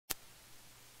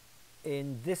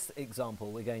In this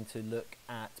example, we're going to look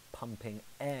at pumping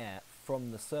air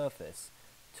from the surface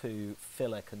to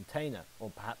fill a container, or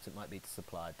perhaps it might be to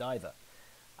supply a diver.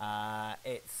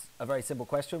 It's a very simple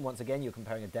question. Once again, you're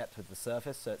comparing a depth with the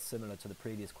surface, so it's similar to the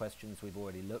previous questions we've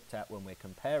already looked at when we're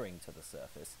comparing to the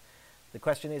surface. The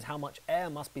question is, how much air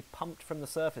must be pumped from the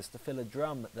surface to fill a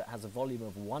drum that has a volume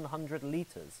of 100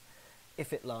 litres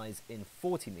if it lies in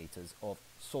 40 metres of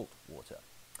salt water?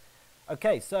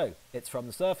 Okay, so it's from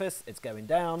the surface, it's going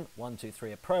down, 1, 2,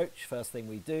 3 approach. First thing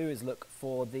we do is look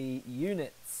for the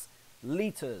units,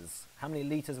 litres. How many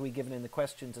litres are we given in the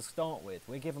question to start with?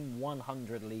 We're given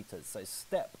 100 litres. So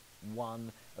step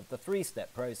 1 of the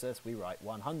 3-step process, we write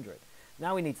 100.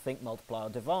 Now we need to think multiply or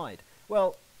divide.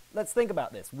 Well, let's think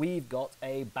about this. We've got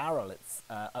a barrel, it's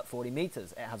at 40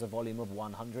 metres. It has a volume of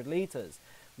 100 litres.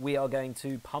 We are going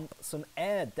to pump some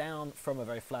air down from a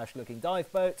very flash-looking dive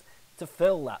boat to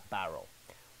fill that barrel.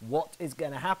 What is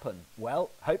going to happen? Well,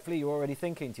 hopefully you're already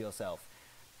thinking to yourself,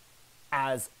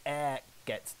 as air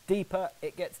gets deeper,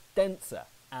 it gets denser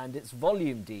and its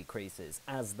volume decreases,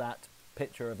 as that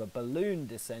picture of a balloon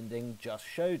descending just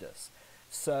showed us.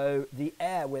 So the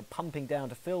air we're pumping down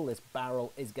to fill this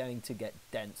barrel is going to get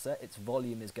denser, its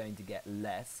volume is going to get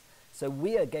less. So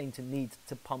we are going to need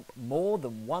to pump more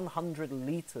than 100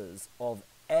 litres of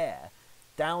air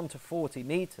down to 40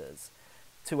 metres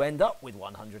to end up with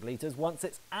 100 litres once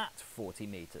it's at 40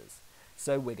 metres.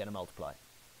 So we're going to multiply.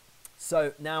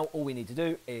 So now all we need to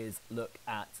do is look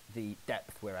at the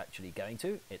depth we're actually going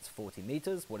to. It's 40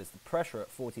 metres. What is the pressure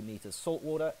at 40 metres salt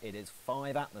water? It is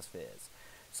 5 atmospheres.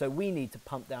 So we need to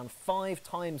pump down 5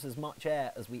 times as much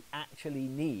air as we actually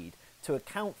need to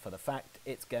account for the fact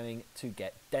it's going to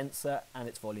get denser and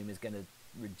its volume is going to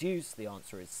reduce. The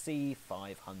answer is C,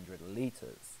 500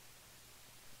 litres.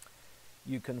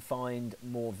 You can find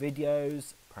more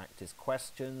videos, practice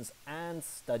questions and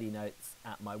study notes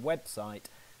at my website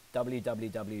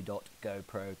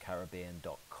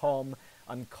www.goprocaribbean.com.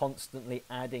 I'm constantly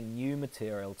adding new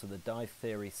material to the dive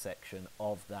theory section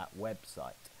of that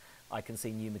website. I can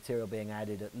see new material being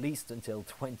added at least until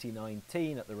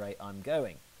 2019 at the rate I'm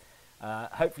going.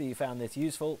 Hopefully you found this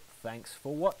useful. Thanks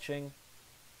for watching.